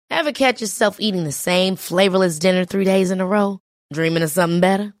Ever catch yourself eating the same flavorless dinner 3 days in a row? Dreaming of something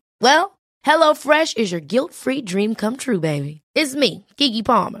better? Well, HelloFresh is your guilt-free dream come true, baby. It's me, Keke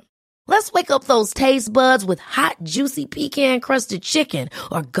Palmer. Let's wake up those taste buds with hot, juicy pecan-crusted chicken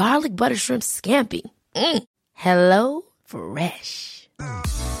or garlic butter shrimp scampi. Hello Fresh.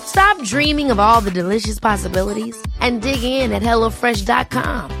 Stop dreaming of all the delicious possibilities and dig in at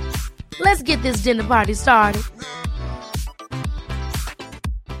HelloFresh.com. Let's get this dinner party started.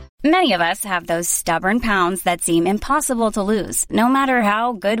 Many of us have those stubborn pounds that seem impossible to lose, no matter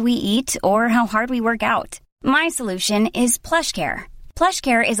how good we eat or how hard we work out. My solution is PlushCare.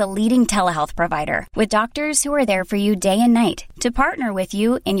 PlushCare is a leading telehealth provider with doctors who are there for you day and night to partner with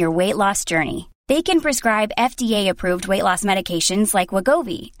you in your weight loss journey. They can prescribe FDA-approved weight loss medications like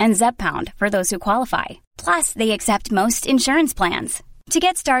Wegovy and Zepbound for those who qualify. Plus, they accept most insurance plans. To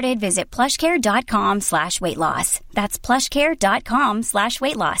get started, visit plushcare.com/weightloss. That's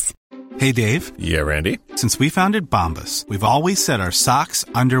plushcare.com/weightloss. Hey, Dave. Yeah, Randy. Since we founded Bombas, we've always said our socks,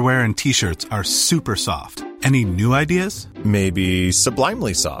 underwear, and T-shirts are super soft. Any new ideas? Maybe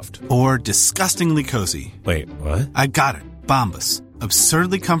sublimely soft. Or disgustingly cozy. Wait, what? I got it. Bombas.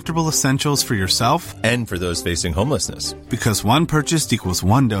 Absurdly comfortable essentials for yourself and for those facing homelessness. Because one purchased equals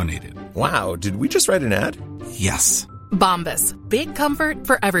one donated. Wow, did we just write an ad? Yes. Bombas. Big comfort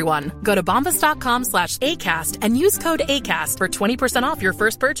for everyone. Go to bombas.com/ACAST and use code ACAST for 20% off your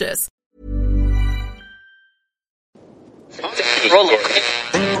first purchase.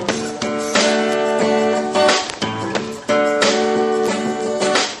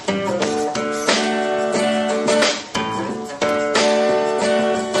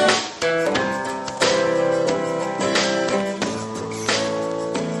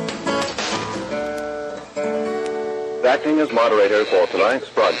 Acting as moderator for tonight's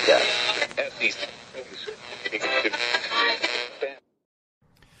broadcast.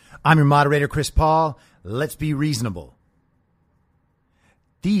 I'm your moderator, Chris Paul. Let's be reasonable.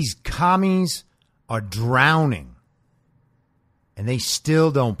 These commies are drowning, and they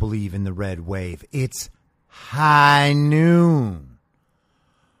still don't believe in the red wave. It's high noon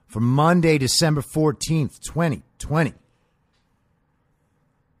for Monday, December 14th, 2020.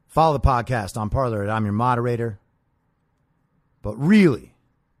 Follow the podcast on Parler at I'm Your Moderator. But really,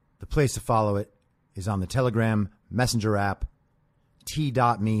 the place to follow it is on the Telegram Messenger app,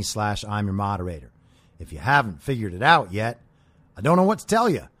 t.me/I'm Your Moderator. If you haven't figured it out yet, I don't know what to tell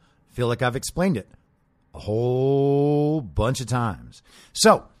you. I feel like I've explained it a whole bunch of times.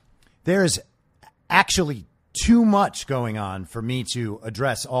 So there's actually too much going on for me to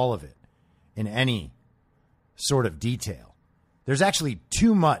address all of it in any sort of detail. There's actually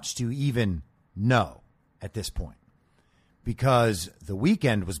too much to even know at this point. Because the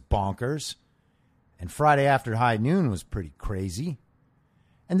weekend was bonkers, and Friday after high noon was pretty crazy,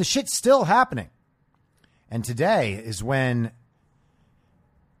 and the shit's still happening. And today is when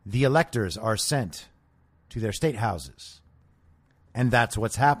the electors are sent to their state houses, and that's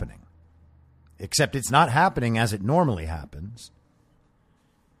what's happening. Except it's not happening as it normally happens,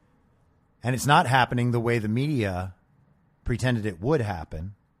 and it's not happening the way the media pretended it would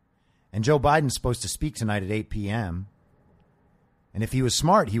happen. And Joe Biden's supposed to speak tonight at 8 p.m., and if he was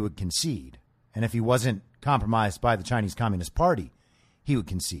smart, he would concede. And if he wasn't compromised by the Chinese Communist Party, he would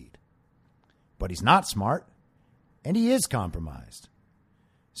concede. But he's not smart, and he is compromised.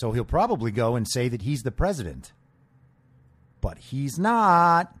 So he'll probably go and say that he's the president. But he's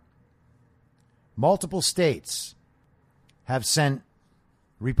not. Multiple states have sent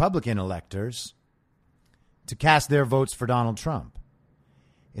Republican electors to cast their votes for Donald Trump.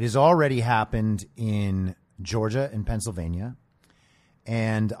 It has already happened in Georgia and Pennsylvania.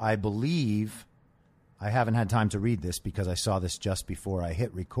 And I believe, I haven't had time to read this because I saw this just before I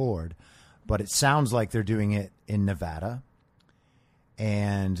hit record, but it sounds like they're doing it in Nevada.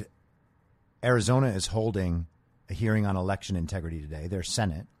 And Arizona is holding a hearing on election integrity today, their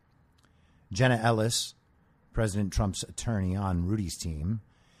Senate. Jenna Ellis, President Trump's attorney on Rudy's team,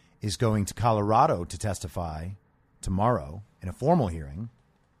 is going to Colorado to testify tomorrow in a formal hearing.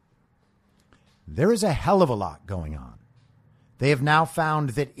 There is a hell of a lot going on. They have now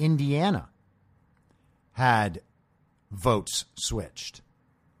found that Indiana had votes switched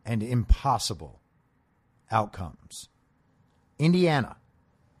and impossible outcomes. Indiana,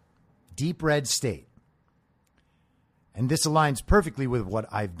 deep red state. And this aligns perfectly with what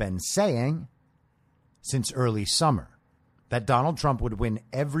I've been saying since early summer, that Donald Trump would win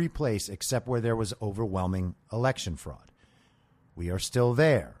every place except where there was overwhelming election fraud. We are still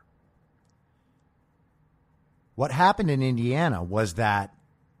there. What happened in Indiana was that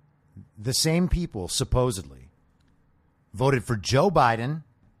the same people supposedly voted for Joe Biden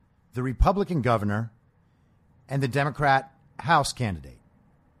the Republican governor and the Democrat House candidate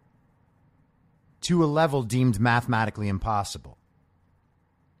to a level deemed mathematically impossible.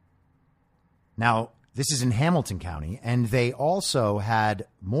 Now, this is in Hamilton County, and they also had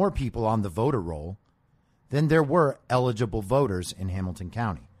more people on the voter roll than there were eligible voters in Hamilton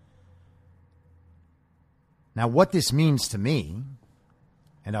County. Now, what this means to me,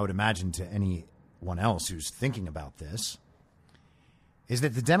 and I would imagine to anyone else who's thinking about this, is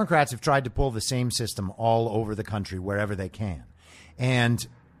that the Democrats have tried to pull the same system all over the country wherever they can. And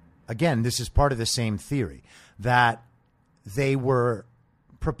again, this is part of the same theory, that they were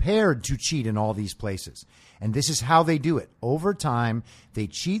prepared to cheat in all these places. And this is how they do it. Over time, they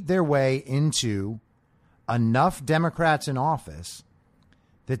cheat their way into enough Democrats in office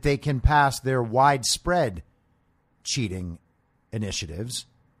that they can pass their widespread cheating initiatives,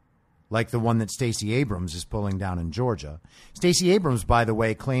 like the one that Stacey Abrams is pulling down in Georgia. Stacey Abrams, by the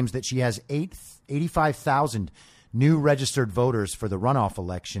way, claims that she has 85,000 new registered voters for the runoff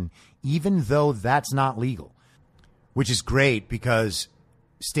election, even though that's not legal, which is great because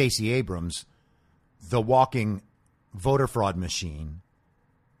Stacey Abrams, the walking voter fraud machine,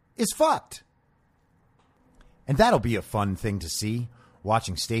 is fucked. And that'll be a fun thing to see,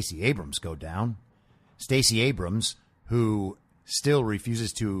 watching Stacey Abrams go down. Stacey Abrams, who still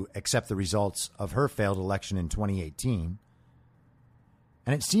refuses to accept the results of her failed election in 2018.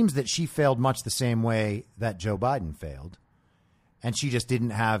 And it seems that she failed much the same way that Joe Biden failed. And she just didn't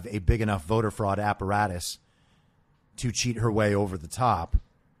have a big enough voter fraud apparatus to cheat her way over the top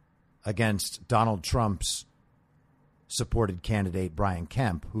against Donald Trump's supported candidate, Brian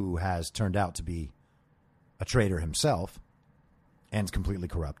Kemp, who has turned out to be a traitor himself and completely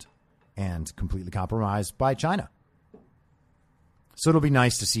corrupt and completely compromised by China. So it'll be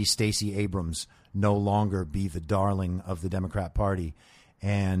nice to see Stacey Abrams no longer be the darling of the Democrat Party.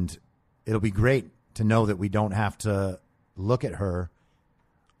 And it'll be great to know that we don't have to look at her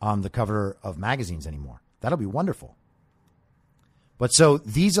on the cover of magazines anymore. That'll be wonderful. But so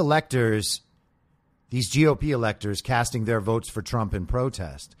these electors, these GOP electors casting their votes for Trump in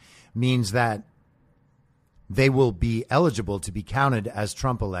protest means that they will be eligible to be counted as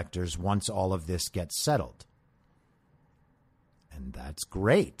Trump electors once all of this gets settled. And that's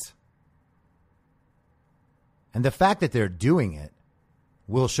great. And the fact that they're doing it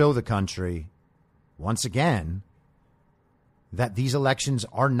will show the country, once again, that these elections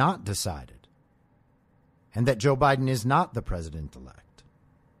are not decided and that Joe Biden is not the president-elect,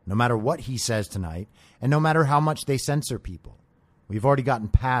 no matter what he says tonight and no matter how much they censor people. We've already gotten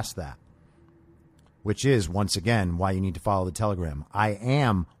past that, which is, once again, why you need to follow the Telegram. I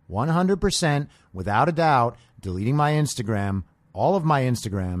am 100%, without a doubt, deleting my Instagram, all of my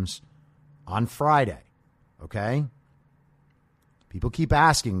Instagrams, on Friday, okay? People keep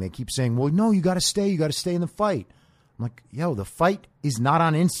asking. They keep saying, well, no, you got to stay in the fight. I'm like, yo, the fight is not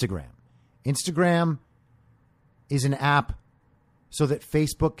on Instagram. Instagram is an app so that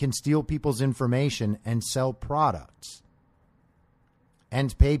Facebook can steal people's information and sell products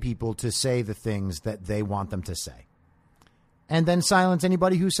and pay people to say the things that they want them to say and then silence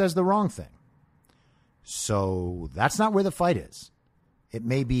anybody who says the wrong thing. So that's not where the fight is. It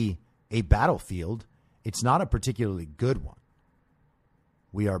may be a battlefield. It's not a particularly good one.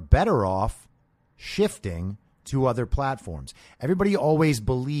 We are better off shifting to other platforms. Everybody always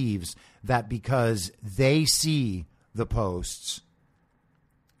believes that because they see the posts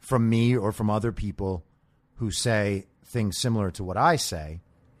from me or from other people who say things similar to what I say,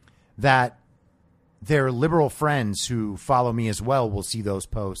 that their liberal friends who follow me as well will see those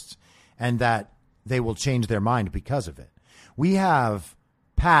posts and that they will change their mind because of it. We have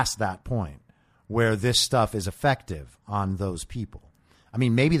passed that point where this stuff is effective on those people. I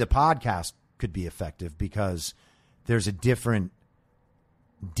mean, maybe the podcast could be effective because there's a different,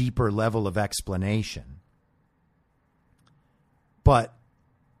 deeper level of explanation. But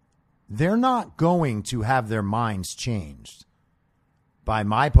they're not going to have their minds changed by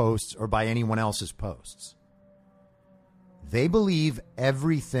my posts or by anyone else's posts. They believe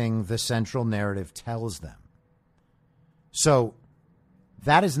everything the central narrative tells them. So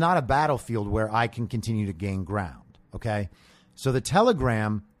that is not a battlefield where I can continue to gain ground, okay? So the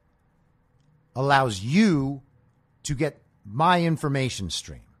Telegram allows you to get my information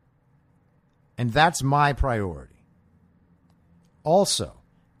stream. And that's my priority. Also,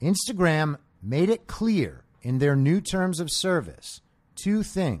 Instagram made it clear in their new terms of service two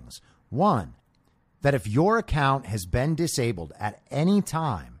things. One, that if your account has been disabled at any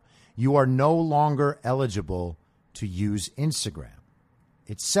time, you are no longer eligible to use Instagram.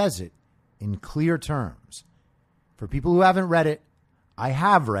 It says it in clear terms. For people who haven't read it, I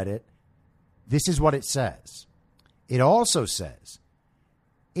have read it. This is what it says. It also says,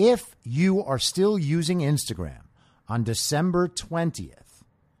 if you are still using Instagram on December 20th,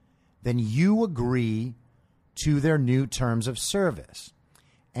 then you agree to their new terms of service.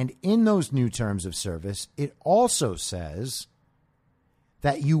 And in those new terms of service, it also says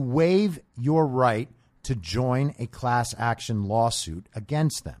that you waive your right to join a class action lawsuit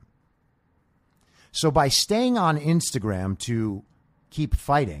against them. So by staying on Instagram to keep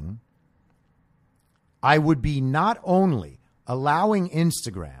fighting, I would be not only allowing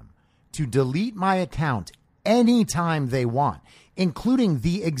Instagram to delete my account anytime they want, including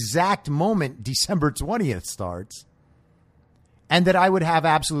the exact moment December 20th starts, and that I would have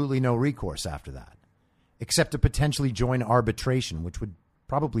absolutely no recourse after that, except to potentially join arbitration, which would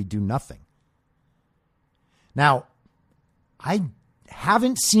probably do nothing. Now, I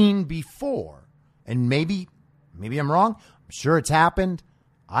haven't seen before, and maybe I'm wrong. I'm sure it's happened.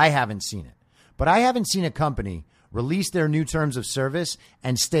 I haven't seen it. But I haven't seen a company release their new terms of service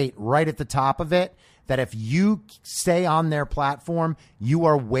and state right at the top of it that if you stay on their platform, you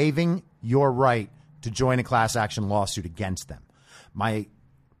are waiving your right to join a class action lawsuit against them. My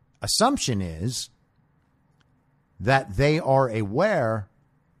assumption is that they are aware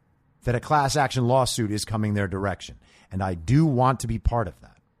that a class action lawsuit is coming their direction. And I do want to be part of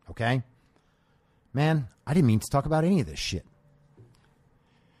that. Okay? Man, I didn't mean to talk about any of this shit.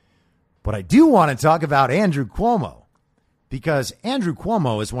 But I do want to talk about Andrew Cuomo, because Andrew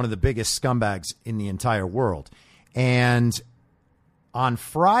Cuomo is one of the biggest scumbags in the entire world. And on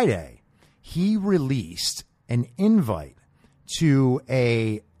Friday, he released an invite to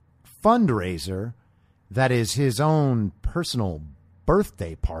a fundraiser that is his own personal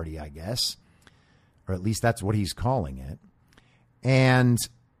birthday party, I guess, or at least that's what he's calling it. And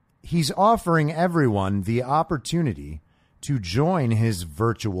he's offering everyone the opportunity to join his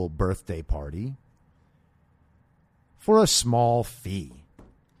virtual birthday party for a small fee.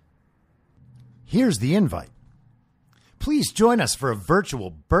 Here's the invite. Please join us for a virtual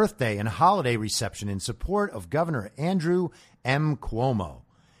birthday and holiday reception in support of Governor Andrew M. Cuomo.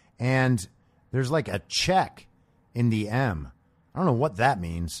 And there's like a check in the M. I don't know what that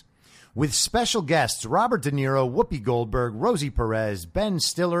means. With special guests Robert De Niro, Whoopi Goldberg, Rosie Perez, Ben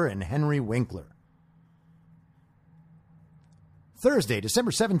Stiller, and Henry Winkler. Thursday,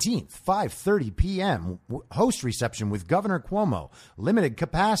 December 17th, 5:30 p.m., host reception with Governor Cuomo, limited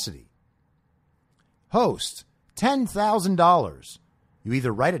capacity. Host, $10,000. You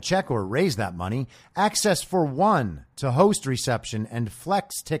either write a check or raise that money. Access for one to host reception and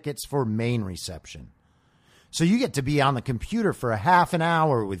flex tickets for main reception. So you get to be on the computer for a half an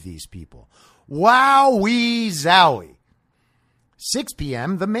hour with these people. Wowee zowie. 6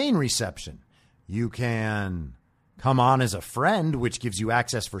 p.m., the main reception. You can come on as a friend, which gives you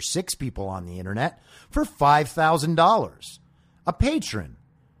access for 6 people on the internet for $5,000. A patron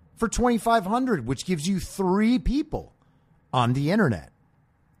for $2,500, which gives you 3 people on the internet.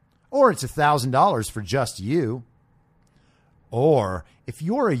 Or it's $1,000 for just you. Or if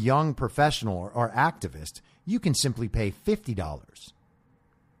you're a young professional or activist, you can simply pay $50.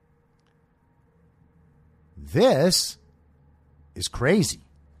 This is crazy.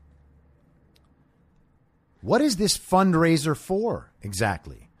 What is this fundraiser for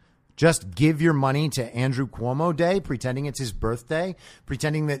exactly? Just give your money to Andrew Cuomo Day, pretending it's his birthday,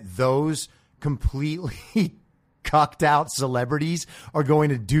 pretending that those completely cucked out celebrities are going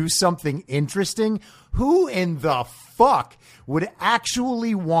to do something interesting? Who in the fuck would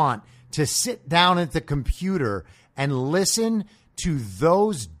actually want to sit down at the computer and listen to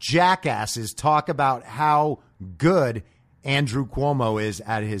those jackasses talk about how good Andrew Cuomo is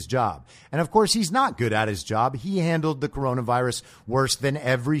at his job? And of course, he's not good at his job. He handled the coronavirus worse than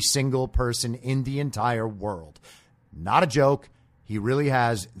every single person in the entire world. Not a joke. He really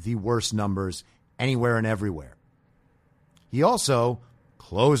has the worst numbers anywhere and everywhere. He also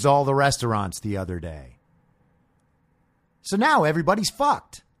closed all the restaurants the other day. So now everybody's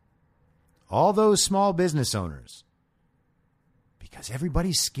fucked. All those small business owners. Because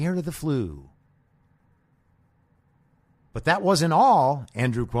everybody's scared of the flu. But that wasn't all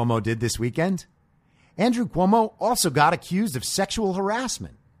Andrew Cuomo did this weekend. Andrew Cuomo also got accused of sexual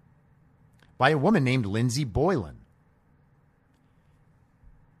harassment by a woman named Lindsay Boylan.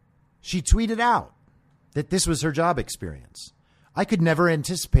 She tweeted out that this was her job experience. I could never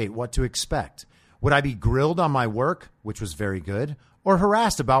anticipate what to expect. Would I be grilled on my work, which was very good, or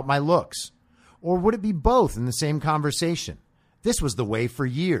harassed about my looks? Or would it be both in the same conversation? This was the way for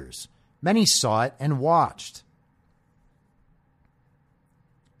years. Many saw it and watched.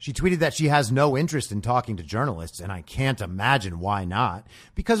 She tweeted that she has no interest in talking to journalists, and I can't imagine why not,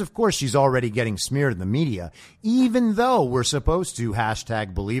 because of course she's already getting smeared in the media, even though we're supposed to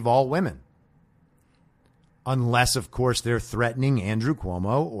 #believe all women. Unless, of course, they're threatening Andrew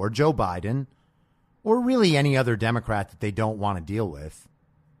Cuomo or Joe Biden or really any other Democrat that they don't want to deal with.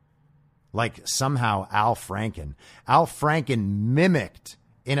 Like somehow Al Franken. Al Franken mimicked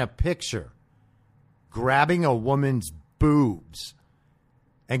in a picture grabbing a woman's boobs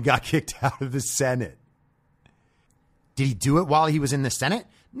and got kicked out of the Senate. Did he do it while he was in the Senate?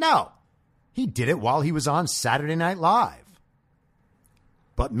 No. He did it while he was on Saturday Night Live.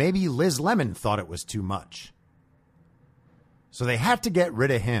 But maybe Liz Lemon thought it was too much. So they had to get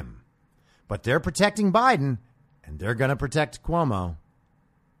rid of him. But they're protecting Biden, and they're going to protect Cuomo.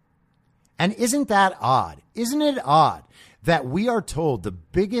 And isn't that odd? Isn't it odd that we are told the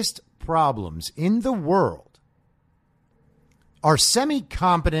biggest problems in the world are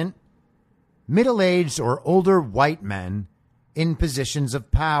semi-competent, middle-aged or older white men in positions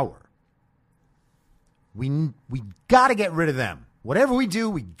of power? We got to get rid of them. Whatever we do,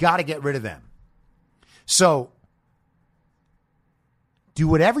 we got to get rid of them. So do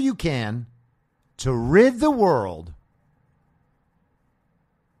whatever you can to rid the world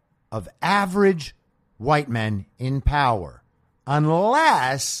of average white men in power,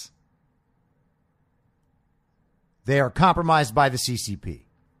 unless they are compromised by the CCP.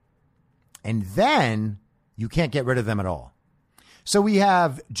 And then you can't get rid of them at all. So we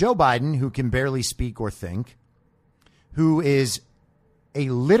have Joe Biden, who can barely speak or think, who is a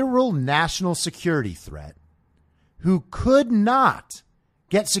literal national security threat, who could not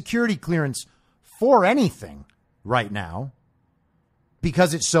get security clearance for anything right now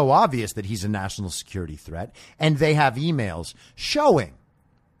because it's so obvious that he's a national security threat. And they have emails showing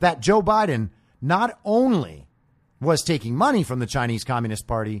that Joe Biden not only was taking money from the Chinese Communist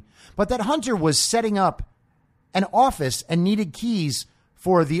Party, but that Hunter was setting up an office and needed keys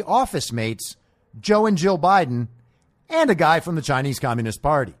for the office mates, Joe and Jill Biden, and a guy from the Chinese Communist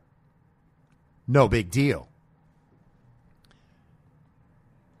Party. No big deal.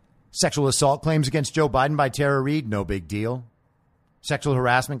 Sexual assault claims against Joe Biden by Tara Reade, no big deal. Sexual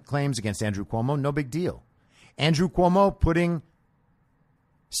harassment claims against Andrew Cuomo, no big deal. Andrew Cuomo putting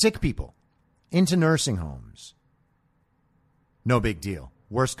sick people into nursing homes, no big deal.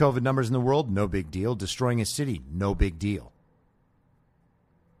 Worst COVID numbers in the world, no big deal. Destroying a city, no big deal.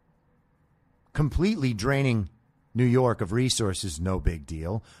 Completely draining New York of resources, no big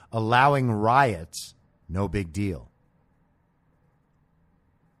deal. Allowing riots, no big deal.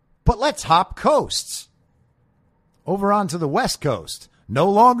 But let's hop coasts. Over onto the West Coast. No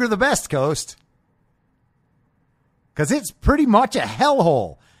longer the best coast. Because it's pretty much a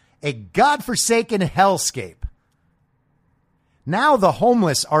hellhole. A godforsaken hellscape. Now the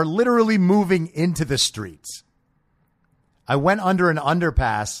homeless are literally moving into the streets. I went under an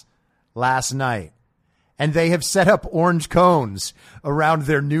underpass last night, and they have set up orange cones around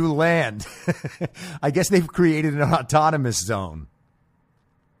their new land. I guess they've created an autonomous zone.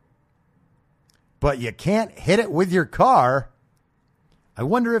 But you can't hit it with your car. I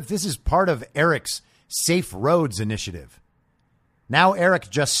wonder if this is part of Eric's Safe Roads initiative. Now Eric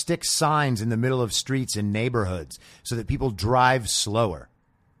just sticks signs in the middle of streets and neighborhoods so that people drive slower.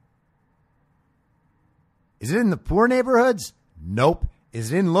 Is it in the poor neighborhoods? Nope.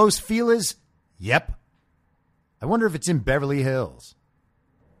 Is it in Los Feliz? Yep. I wonder if it's in Beverly Hills.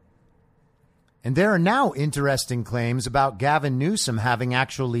 And there are now interesting claims about Gavin Newsom having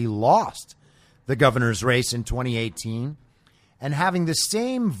actually lost the governor's race in 2018 and having the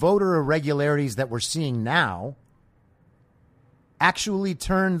same voter irregularities that we're seeing now actually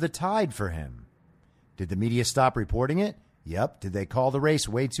turned the tide for him. Did the media stop reporting it? Yep. Did they call the race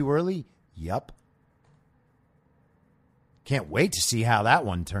way too early? Yep. Can't wait to see how that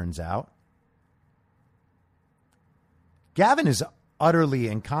one turns out. Gavin is utterly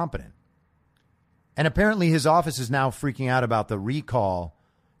incompetent. And apparently his office is now freaking out about the recall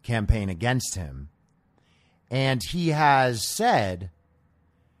campaign against him. And he has said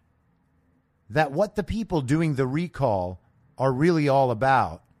that what the people doing the recall are really all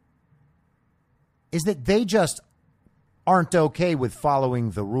about is that they just aren't okay with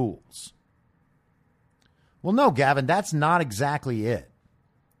following the rules. Well, no, Gavin, that's not exactly it.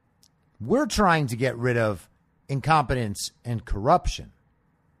 We're trying to get rid of incompetence and corruption.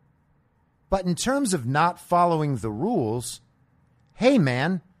 But in terms of not following the rules, hey,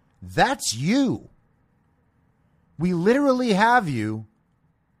 man, that's you. We literally have you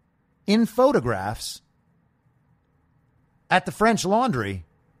in photographs at the French Laundry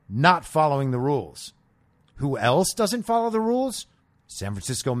not following the rules. Who else doesn't follow the rules? San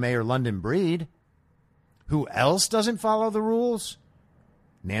Francisco Mayor London Breed. Who else doesn't follow the rules?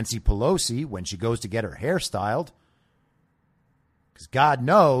 Nancy Pelosi, when she goes to get her hair styled. Because God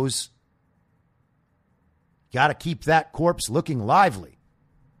knows, got to keep that corpse looking lively.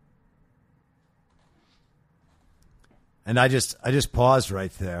 And I just paused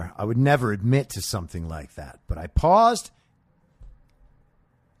right there. I would never admit to something like that. But I paused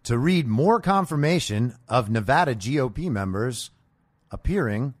to read more confirmation of Nevada GOP members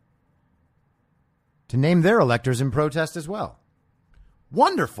appearing to name their electors in protest as well.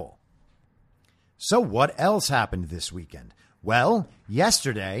 Wonderful. So what else happened this weekend? Well,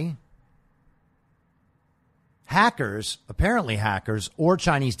 yesterday, apparently hackers or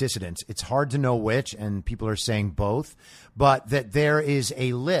Chinese dissidents, it's hard to know which, and people are saying both, but that there is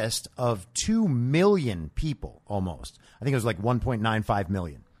a list of 2 million people almost. I think it was like 1.95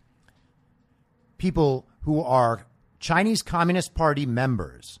 million. People who are Chinese Communist Party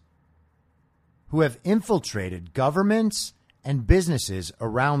members who have infiltrated governments and businesses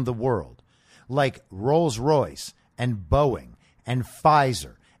around the world, like Rolls-Royce and Boeing and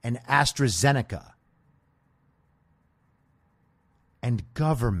Pfizer and AstraZeneca. And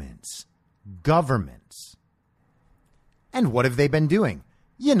governments. And what have they been doing?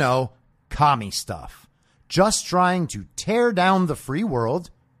 You know, commie stuff. Just trying to tear down the free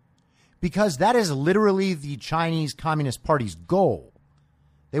world, because that is literally the Chinese Communist Party's goal.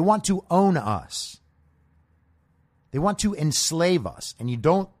 They want to own us. They want to enslave us. And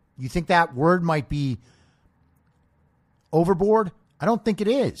you think that word might be overboard? I don't think it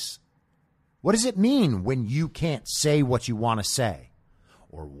is. What does it mean when you can't say what you want to say,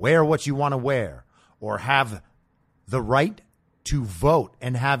 or wear what you want to wear, or have the right to vote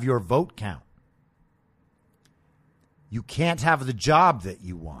and have your vote count? You can't have the job that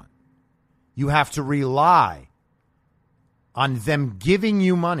you want. You have to rely on them giving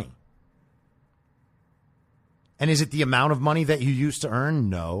you money. And is it the amount of money that you used to earn?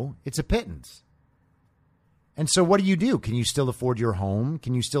 No, it's a pittance. And so what do? Can you still afford your home?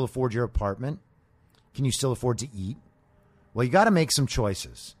 Can you still afford your apartment? Can you still afford to eat? Well, you got to make some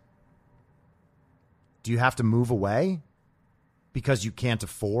choices. Do you have to move away because you can't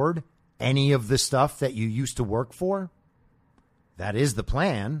afford any of the stuff that you used to work for? That is the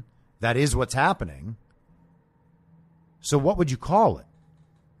plan. That is what's happening. So what would you call it?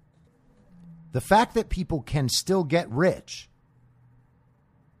 The fact that people can still get rich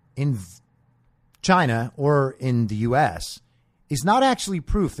in China or in the U.S. is not actually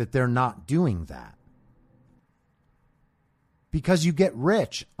proof that they're not doing that. Because you get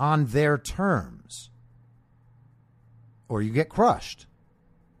rich on their terms, or you get crushed.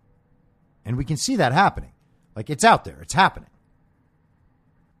 And we can see that happening. Like, it's out there. It's happening.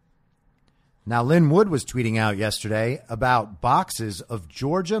 Now, Lynn Wood was tweeting out yesterday about boxes of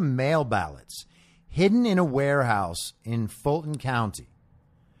Georgia mail ballots hidden in a warehouse in Fulton County.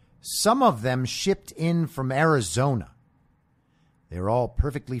 Some of them shipped in from Arizona. They're all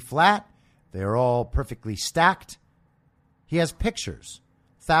perfectly flat. They're all perfectly stacked. He has pictures.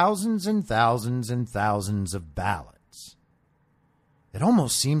 Thousands and thousands and thousands of ballots. It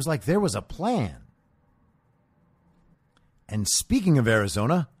almost seems like there was a plan. And speaking of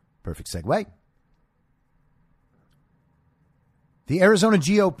Arizona, perfect segue. The Arizona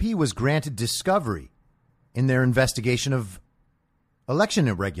GOP was granted discovery in their investigation of election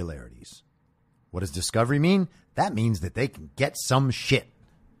irregularities. What does discovery mean? That means that they can get some shit,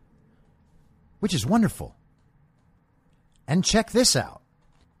 which is wonderful. And check this out.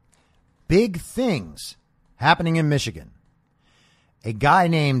 Big things happening in Michigan. A guy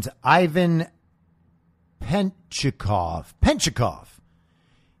named Ivan Penchikov.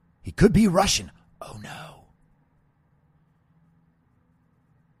 He could be Russian. Oh, no.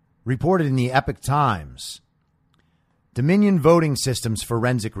 Reported in the Epoch Times. Dominion Voting Systems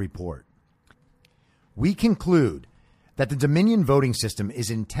Forensic Report. We conclude that the Dominion voting system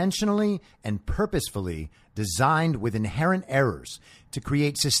is intentionally and purposefully designed with inherent errors to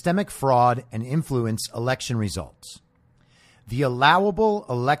create systemic fraud and influence election results. The allowable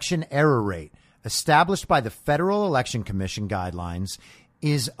election error rate established by the Federal Election Commission guidelines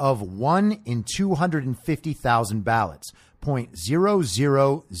is of 1 in 250,000 ballots,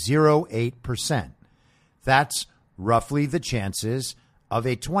 0.0008%. That's roughly the chances of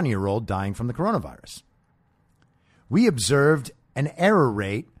a 20-year-old dying from the coronavirus. We observed an error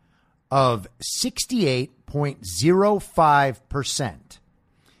rate of 68.05%.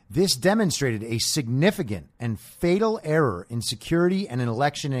 This demonstrated a significant and fatal error in security and in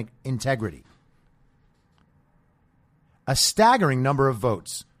election integrity. A staggering number of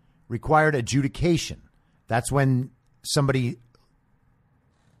votes required adjudication. That's when somebody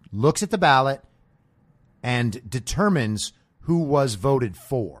looks at the ballot and determines who was voted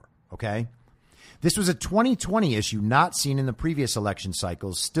for, okay? This was a 2020 issue not seen in the previous election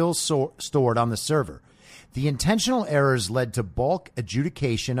cycles, still stored on the server. The intentional errors led to bulk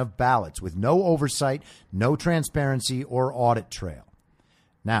adjudication of ballots with no oversight, no transparency, or audit trail.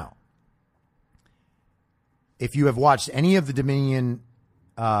 Now, if you have watched any of the Dominion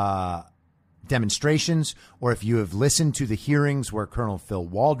demonstrations, or if you have listened to the hearings where Colonel Phil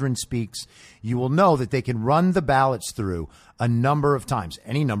Waldron speaks, you will know that they can run the ballots through a number of times,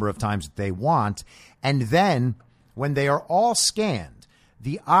 any number of times that they want. And then when they are all scanned,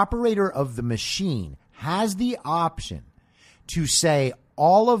 the operator of the machine has the option to say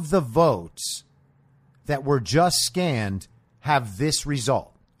all of the votes that were just scanned have this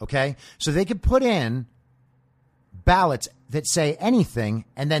result. OK, so they could put in ballots that say anything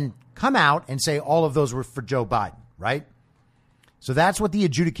and then come out and say all of those were for Joe Biden, right? So that's what the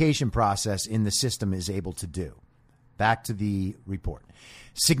adjudication process in the system is able to do. Back to the report.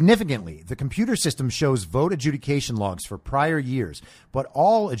 Significantly, the computer system shows vote adjudication logs for prior years, but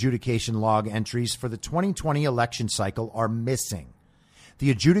all adjudication log entries for the 2020 election cycle are missing.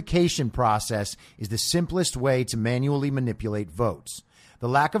 The adjudication process is the simplest way to manually manipulate votes. The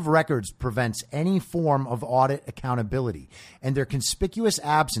lack of records prevents any form of audit accountability, and their conspicuous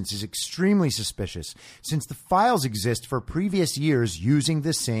absence is extremely suspicious since the files exist for previous years using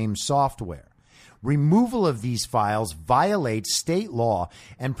the same software. Removal of these files violates state law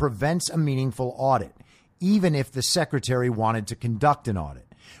and prevents a meaningful audit, even if the secretary wanted to conduct an audit.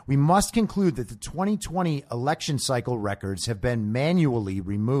 We must conclude that the 2020 election cycle records have been manually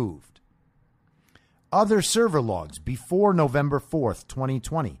removed. Other server logs before November 4th,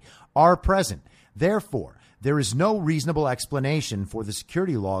 2020 are present. Therefore, there is no reasonable explanation for the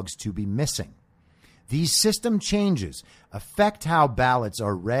security logs to be missing. These system changes affect how ballots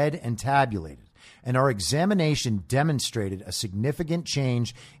are read and tabulated, and our examination demonstrated a significant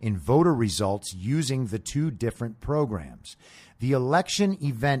change in voter results using the two different programs. The election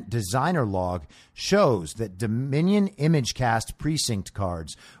event designer log shows that Dominion ImageCast precinct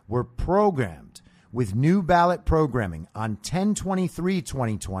cards were programmed with new ballot programming on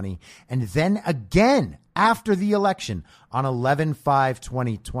 10/23/2020 and then again after the election on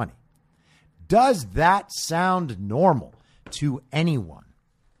 11/5/2020. Does that sound normal to anyone?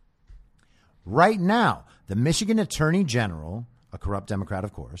 Right now, the Michigan Attorney General, a corrupt Democrat,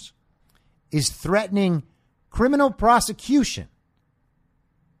 of course, is threatening criminal prosecution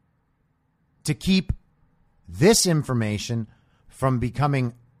to keep this information from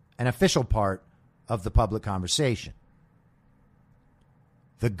becoming an official part of the public conversation.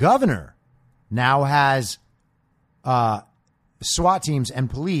 The governor now has SWAT teams and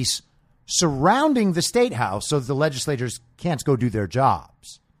police surrounding the state house so the legislators can't go do their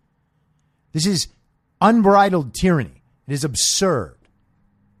jobs. This is unbridled tyranny. It is absurd.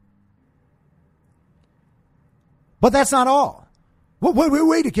 But that's not all.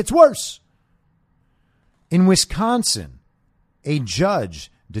 Wait, it gets worse. In Wisconsin, a judge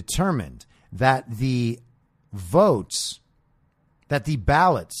determined that the ballots,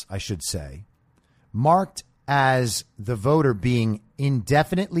 I should say, marked as the voter being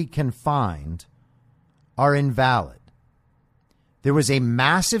indefinitely confined are invalid. There was a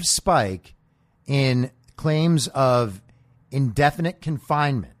massive spike in claims of indefinite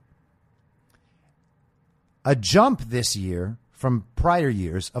confinement. A jump this year from prior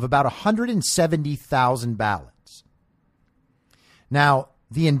years of about 170,000 ballots. Now,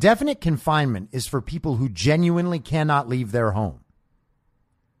 the indefinite confinement is for people who genuinely cannot leave their home.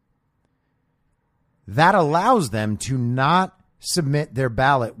 That allows them to not submit their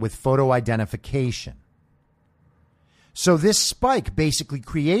ballot with photo identification. So this spike basically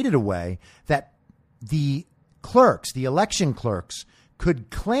created a way that the clerks, the election clerks,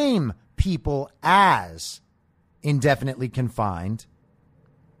 could claim people as indefinitely confined,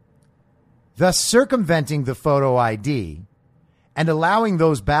 thus circumventing the photo ID and allowing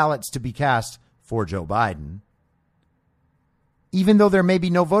those ballots to be cast for Joe Biden, even though there may be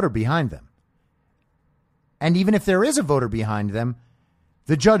no voter behind them. And even if there is a voter behind them,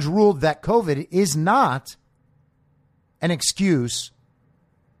 the judge ruled that COVID is not an excuse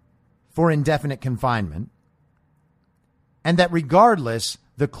for indefinite confinement, and that regardless,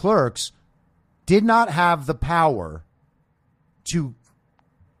 the clerks did not have the power to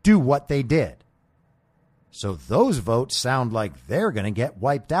do what they did. So those votes sound like they're going to get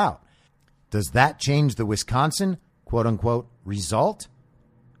wiped out. Does that change the Wisconsin, quote unquote, result?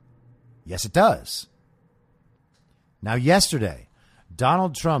 Yes, it does. Now, yesterday,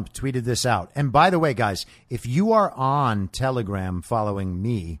 Donald Trump tweeted this out. And by the way, guys, if you are on Telegram following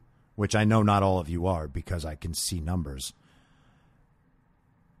me, which I know not all of you are because I can see numbers,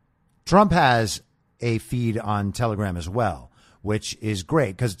 Trump has a feed on Telegram as well, which is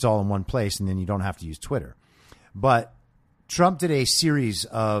great because it's all in one place and then you don't have to use Twitter. But Trump did a series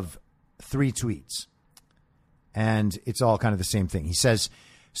of 3 tweets, and it's all kind of the same thing. He says,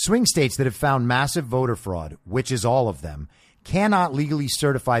 swing states that have found massive voter fraud, which is all of them, cannot legally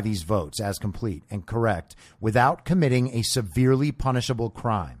certify these votes as complete and correct without committing a severely punishable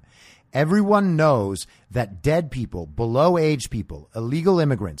crime. Everyone knows that dead people, below-age people, illegal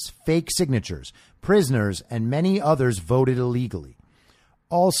immigrants, fake signatures, prisoners, and many others voted illegally.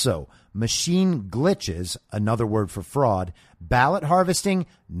 Also, machine glitches, another word for fraud, ballot harvesting,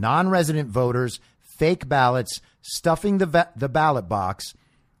 non-resident voters, fake ballots, stuffing the ballot box,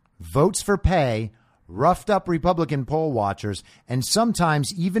 votes for pay, roughed up Republican poll watchers, and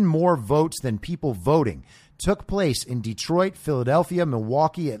sometimes even more votes than people voting took place in Detroit, Philadelphia,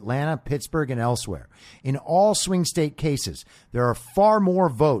 Milwaukee, Atlanta, Pittsburgh, and elsewhere. In all swing state cases, there are far more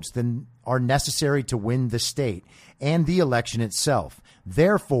votes than are necessary to win the state and the election itself.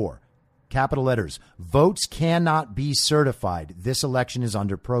 Therefore, capital letters, votes cannot be certified. This election is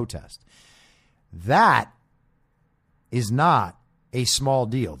under protest. That is not a small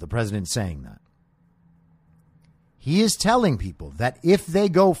deal, the president saying that. He is telling people that if they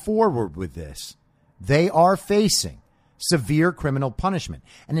go forward with this, they are facing severe criminal punishment.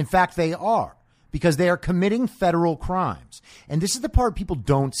 And in fact, they are, because they are committing federal crimes. And this is the part people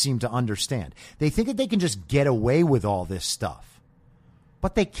don't seem to understand. They think that they can just get away with all this stuff,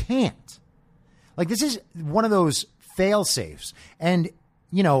 but they can't. Like, this is one of those fail safes. And,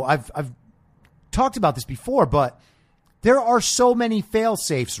 you know, I've talked about this before, but there are so many fail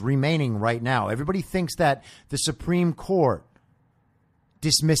safes remaining right now. Everybody thinks that the Supreme Court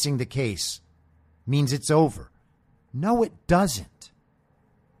dismissing the case means it's over. No, it doesn't.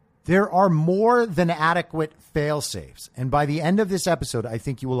 There are more than adequate fail safes. And by the end of this episode, I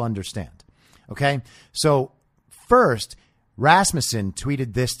think you will understand. Okay. So first, Rasmussen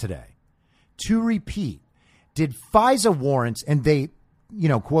tweeted this today. To repeat, did FISA warrants, and they,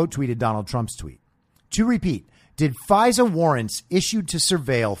 quote tweeted Donald Trump's tweet. To repeat, did FISA warrants issued to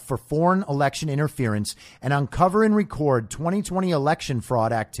surveil for foreign election interference and uncover and record 2020 election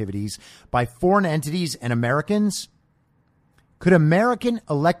fraud activities by foreign entities and Americans? Could American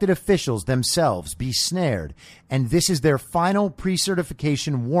elected officials themselves be snared, and this is their final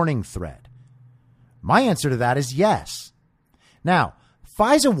pre-certification warning thread? My answer to that is yes. Now,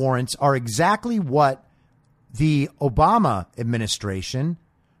 FISA warrants are exactly what the Obama administration,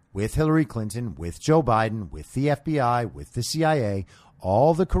 with Hillary Clinton, with Joe Biden, with the FBI, with the CIA,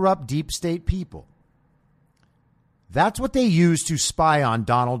 all the corrupt deep state people. That's what they used to spy on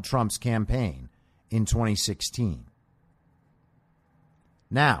Donald Trump's campaign in 2016.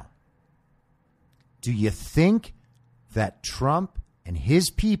 Now, do you think that Trump and his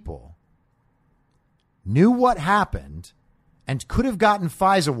people knew what happened and could have gotten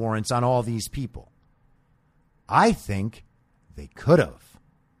FISA warrants on all these people? I think they could have.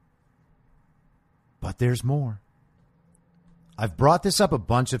 But there's more. I've brought this up a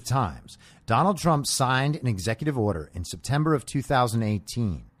bunch of times. Donald Trump signed an executive order in September of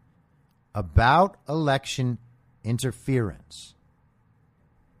 2018 about election interference.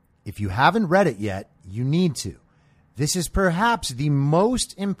 If you haven't read it yet, you need to. This is perhaps the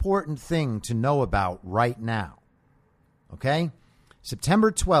most important thing to know about right now. Okay?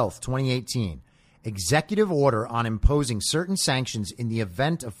 September 12th, 2018. Executive order on imposing certain sanctions in the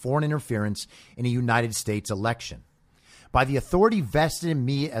event of foreign interference in a United States election. By the authority vested in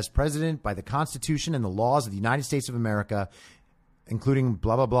me as president by the Constitution and the laws of the United States of America, including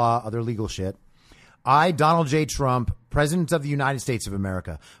blah, blah, blah, other legal shit, I, Donald J. Trump, President of the United States of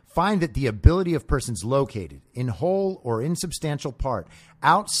America, find that the ability of persons located in whole or in substantial part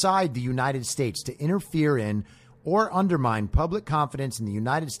outside the United States to interfere in or undermine public confidence in the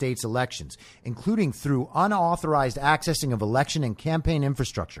United States elections, including through unauthorized accessing of election and campaign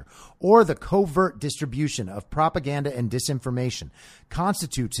infrastructure or the covert distribution of propaganda and disinformation,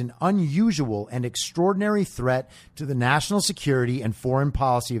 constitutes an unusual and extraordinary threat to the national security and foreign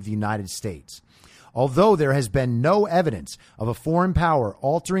policy of the United States. Although there has been no evidence of a foreign power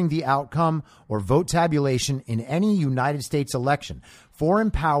altering the outcome or vote tabulation in any United States election, foreign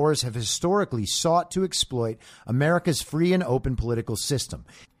powers have historically sought to exploit America's free and open political system.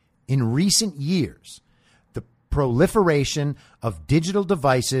 In recent years, the proliferation of digital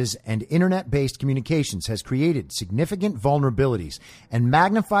devices and internet-based communications has created significant vulnerabilities and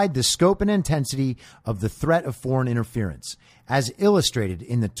magnified the scope and intensity of the threat of foreign interference. As illustrated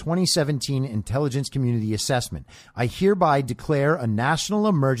in the 2017 Intelligence Community Assessment, I hereby declare a national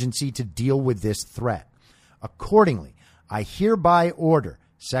emergency to deal with this threat. Accordingly, I hereby order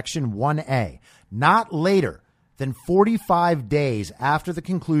Section 1A, not later than 45 days after the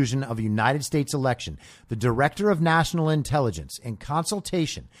conclusion of a United States election, the Director of National Intelligence, in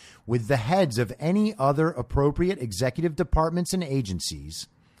consultation with the heads of any other appropriate executive departments and agencies,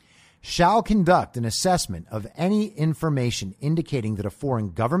 shall conduct an assessment of any information indicating that a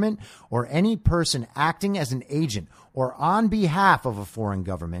foreign government or any person acting as an agent or on behalf of a foreign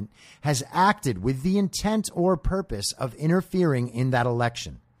government has acted with the intent or purpose of interfering in that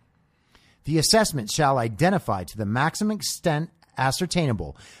election. The assessment shall identify to the maximum extent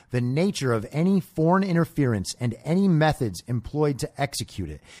ascertainable the nature of any foreign interference and any methods employed to execute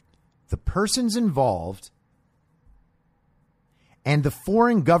it, the persons involved, and the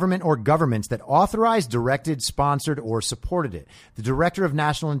foreign government or governments that authorized, directed, sponsored, or supported it. The Director of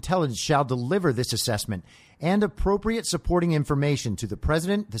National Intelligence shall deliver this assessment and appropriate supporting information to the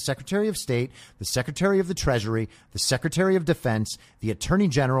President, the Secretary of State, the Secretary of the Treasury, the Secretary of Defense, the Attorney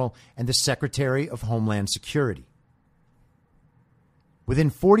General, and the Secretary of Homeland Security.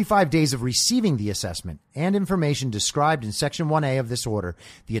 Within 45 days of receiving the assessment and information described in Section 1A of this order,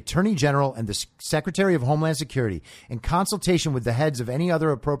 the Attorney General and the Secretary of Homeland Security, in consultation with the heads of any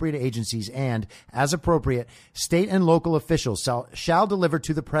other appropriate agencies and, as appropriate, state and local officials shall deliver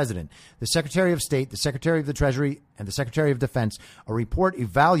to the President, the Secretary of State, the Secretary of the Treasury, and the Secretary of Defense a report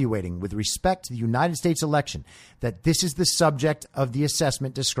evaluating, with respect to the United States election, that this is the subject of the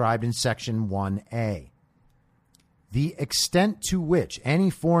assessment described in Section 1A. The extent to which any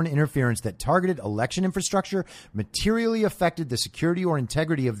foreign interference that targeted election infrastructure materially affected the security or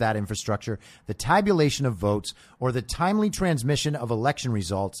integrity of that infrastructure, the tabulation of votes, or the timely transmission of election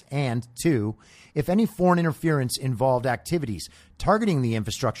results, and 2, if any foreign interference involved activities targeting the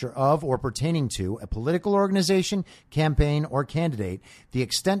infrastructure of or pertaining to a political organization, campaign, or candidate, the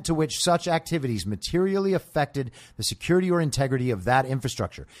extent to which such activities materially affected the security or integrity of that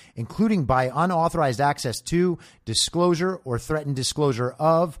infrastructure, including by unauthorized access to, disclosure or threatened disclosure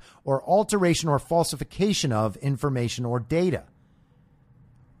of, or alteration or falsification of information or data.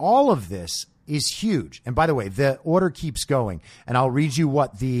 All of this is huge. And by the way, the order keeps going, and I'll read you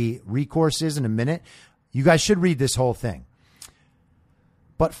what the recourse is in a minute. You guys should read this whole thing.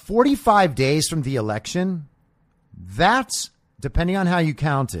 But 45 days from the election, that's, depending on how you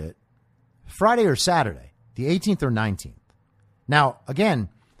count it, Friday or Saturday, the 18th or 19th. Now, again,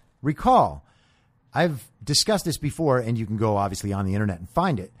 recall, I've discussed this before, and you can go obviously on the internet and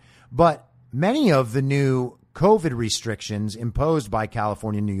find it, but many of the new COVID restrictions imposed by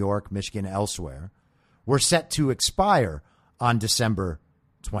California, New York, Michigan, elsewhere were set to expire on December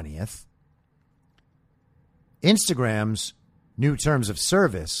 20th. Instagram's new terms of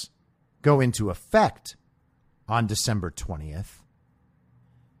service go into effect on December 20th.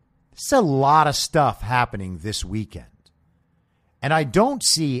 There's a lot of stuff happening this weekend. And I don't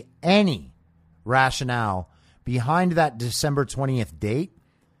see any rationale behind that December 20th date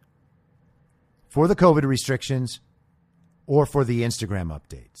for the COVID restrictions or for the Instagram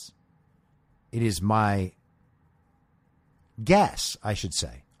updates. It is my guess, I should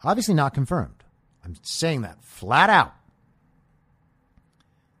say, obviously not confirmed. I'm saying that flat out,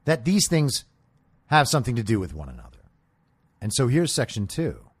 that these things have something to do with one another. And so here's Section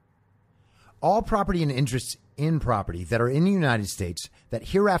 2. All property and interests in property that are in the United States that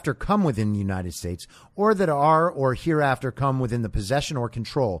hereafter come within the United States or that are or hereafter come within the possession or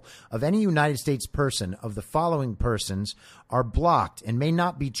control of any United States person of the following persons are blocked and may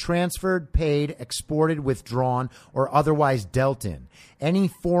not be transferred, paid, exported, withdrawn, or otherwise dealt in. Any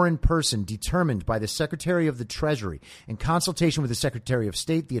foreign person determined by the Secretary of the Treasury in consultation with the Secretary of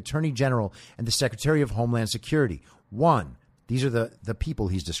State, the Attorney General, and the Secretary of Homeland Security. 1, these are the people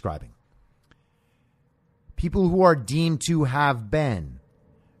he's describing. People who are deemed to have been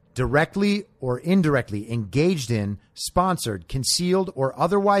directly or indirectly engaged in, sponsored, concealed, or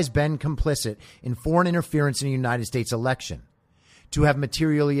otherwise been complicit in foreign interference in a United States election. To have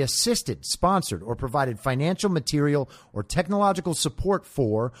materially assisted, sponsored, or provided financial, material, or technological support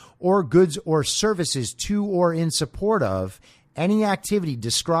for, or goods or services to or in support of any activity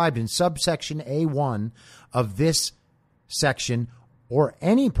described in subsection A1 of this section, or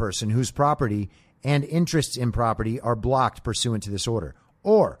any person whose property and interests in property are blocked pursuant to this order,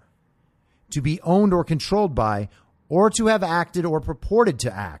 or to be owned or controlled by, or to have acted or purported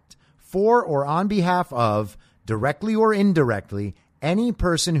to act for or on behalf of directly or indirectly, any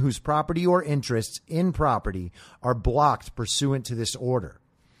person whose property or interests in property are blocked pursuant to this order.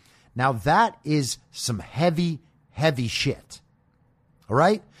 Now, that is some heavy, heavy shit. All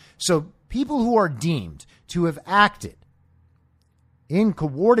right? So people who are deemed to have acted in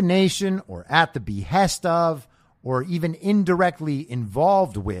coordination or at the behest of or even indirectly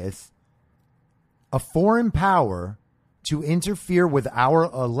involved with a foreign power to interfere with our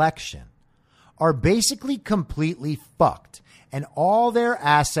election are basically completely fucked. And all their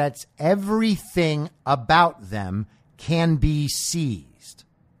assets, everything about them can be seized.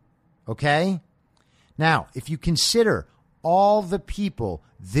 Okay? Now, if you consider all the people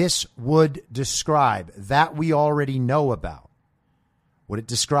this would describe that we already know about, would it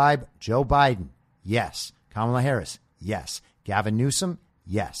describe Joe Biden? Yes. Kamala Harris? Yes. Gavin Newsom?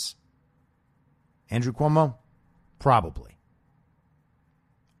 Yes. Andrew Cuomo? Probably.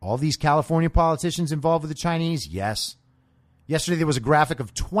 All these California politicians involved with the Chinese? Yes. Yesterday, there was a graphic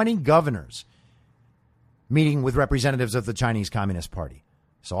of 20 governors meeting with representatives of the Chinese Communist Party.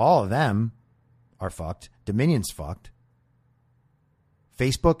 So all of them are fucked. Dominion's fucked.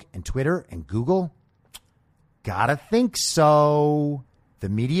 Facebook and Twitter and Google? Gotta think so. The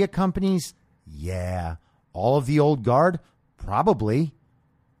media companies? Yeah. All of the old guard? Probably.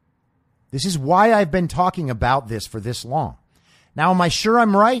 This is why I've been talking about this for this long. Now, am I sure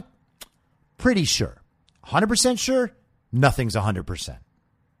I'm right? Pretty sure. 100% sure? Nothing's 100%.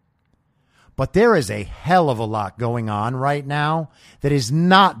 But there is a hell of a lot going on right now that is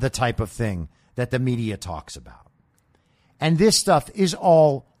not the type of thing that the media talks about. And this stuff is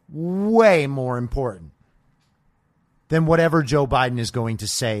all way more important than whatever Joe Biden is going to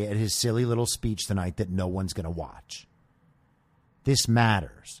say at his silly little speech tonight that no one's going to watch. This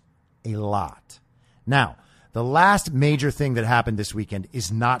matters a lot. Now, the last major thing that happened this weekend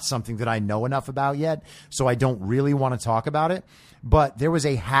is not something that I know enough about yet, so I don't really want to talk about it. But there was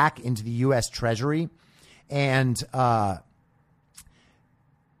a hack into the U.S. Treasury, and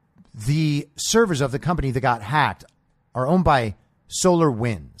the servers of the company that got hacked are owned by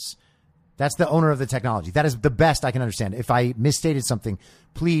SolarWinds. That's the owner of the technology. That is the best I can understand. If I misstated something,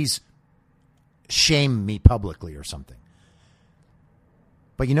 please shame me publicly or something.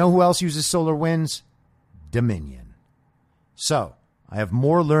 But you know who else uses SolarWinds? Dominion. So I have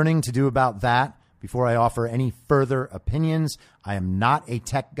more learning to do about that before I offer any further opinions. I am not a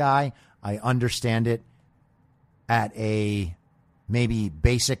tech guy. I understand it at a maybe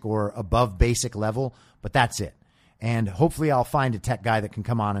basic or above basic level, but that's it. And hopefully I'll find a tech guy that can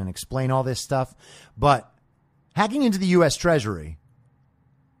come on and explain all this stuff. But hacking into the U.S. Treasury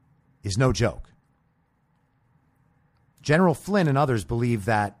is no joke. General Flynn and others believe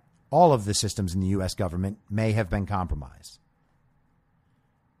that all of the systems in the U.S. government may have been compromised.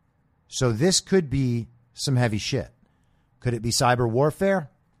 So this could be some heavy shit. Could it be cyber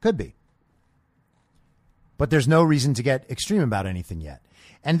warfare? Could be. But there's no reason to get extreme about anything yet.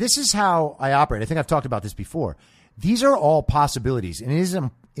 And this is how I operate. I think I've talked about this before. These are all possibilities. And it is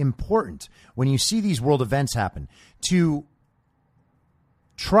important when you see these world events happen to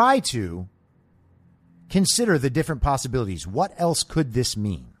try to consider the different possibilities. What else could this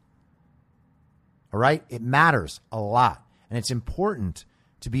mean? All right? It matters a lot. And it's important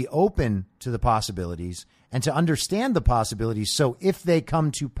to be open to the possibilities and to understand the possibilities. So if they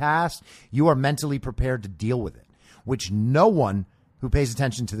come to pass, you are mentally prepared to deal with it, which no one who pays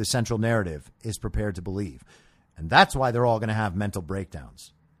attention to the central narrative is prepared to believe. And that's why they're all going to have mental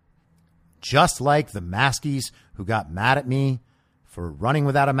breakdowns. Just like the maskies who got mad at me for running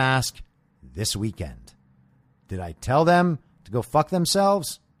without a mask this weekend. Did I tell them to go fuck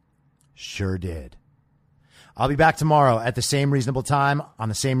themselves? Sure did. I'll be back tomorrow at the same reasonable time on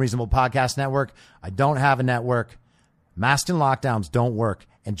the same reasonable podcast network. I don't have a network. Masks and lockdowns don't work.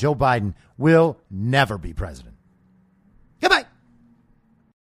 And Joe Biden will never be president. Goodbye.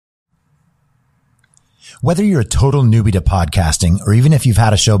 Whether you're a total newbie to podcasting or even if you've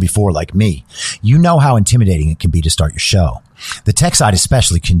had a show before like me, you know how intimidating it can be to start your show. The tech side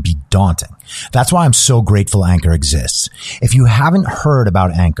especially can be daunting. That's why I'm so grateful Anchor exists. If you haven't heard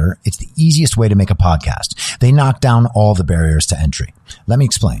about Anchor, it's the easiest way to make a podcast. They knock down all the barriers to entry. Let me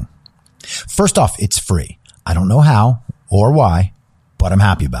explain. First off, it's free. I don't know how or why, but I'm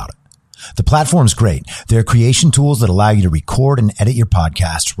happy about it. The platform's great. There are creation tools that allow you to record and edit your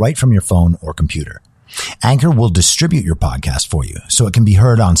podcast right from your phone or computer. Anchor will distribute your podcast for you so it can be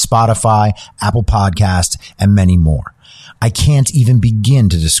heard on Spotify, Apple Podcasts, and many more. I can't even begin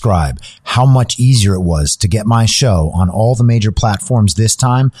to describe how much easier it was to get my show on all the major platforms this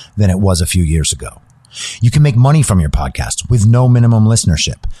time than it was a few years ago. You can make money from your podcast with no minimum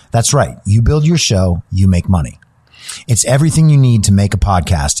listenership. That's right. You build your show, you make money. It's everything you need to make a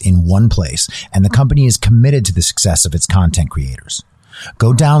podcast in one place, and the company is committed to the success of its content creators.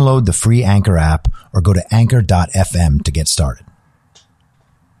 Go download the free Anchor app or go to anchor.fm to get started.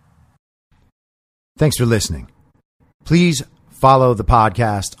 Thanks for listening. Please follow the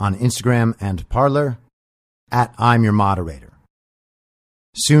podcast on Instagram and Parler at I'm Your Moderator.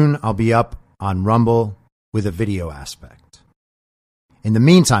 Soon I'll be up on Rumble with a video aspect. In the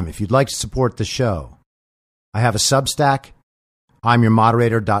meantime, if you'd like to support the show, I have a Substack,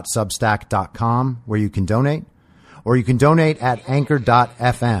 imyourmoderator.substack.com, where you can donate, or you can donate at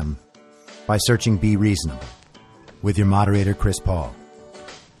anchor.fm by searching Be Reasonable with your moderator, Chris Paul.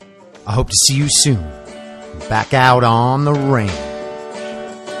 I hope to see you soon, back out on the range.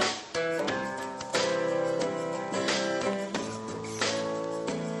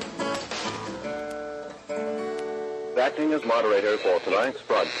 Acting as moderator for tonight's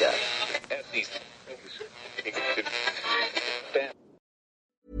broadcast.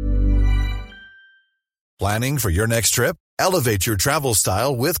 Planning for your next trip? Elevate your travel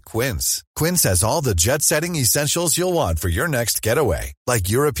style with Quince. Quince has all the jet-setting essentials you'll want for your next getaway, like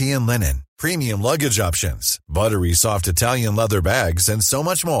European linen, premium luggage options, buttery soft Italian leather bags, and so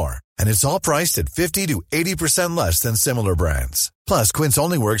much more. And it's all priced at 50 to 80% less than similar brands. Plus, Quince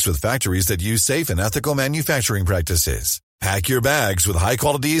only works with factories that use safe and ethical manufacturing practices. Pack your bags with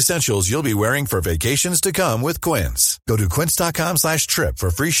high-quality essentials you'll be wearing for vacations to come with Quince. Go to quince.com/trip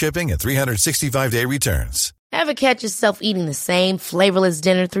for free shipping and 365-day returns. Ever catch yourself eating the same flavorless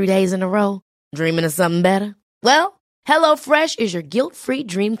dinner 3 days in a row? Dreaming of something better? Well, HelloFresh is your guilt-free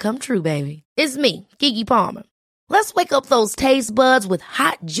dream come true, baby. It's me, Keke Palmer. Let's wake up those taste buds with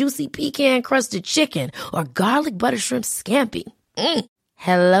hot, juicy pecan-crusted chicken or garlic butter shrimp scampi.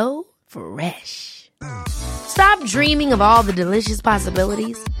 Hello Fresh. Stop dreaming of all the delicious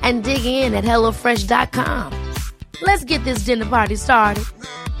possibilities and dig in at HelloFresh.com. Let's get this dinner party started.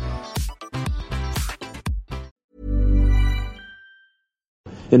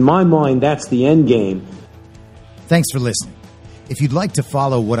 In my mind, that's the end game. Thanks for listening. If you'd like to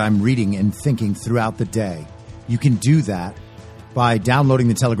follow what I'm reading and thinking throughout the day, you can do that by downloading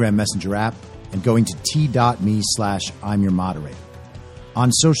the Telegram Messenger app and going to t.me/I'm your moderator. On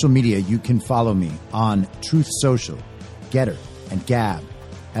social media, you can follow me on Truth Social, Getter, and Gab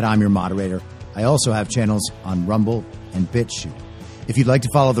at I'm Your Moderator. I also have channels on Rumble and BitChute. If you'd like to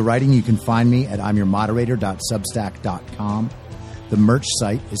follow the writing, you can find me at imyourmoderator.substack.com. The merch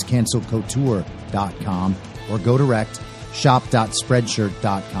site is cancelcouture.com, or go direct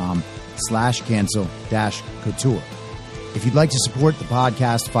shop.spreadshirt.com/cancel-couture. If you'd like to support the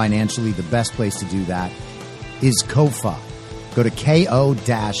podcast financially, the best place to do that is Ko-Fi. Go to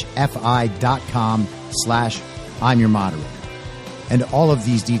ko-fi.com/I'm Your Moderator. And all of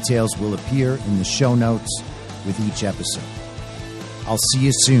these details will appear in the show notes with each episode. I'll see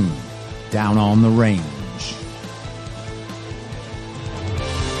you soon down on the range.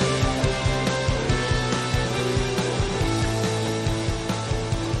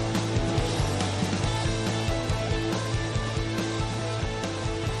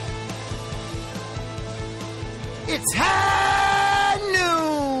 It's happening!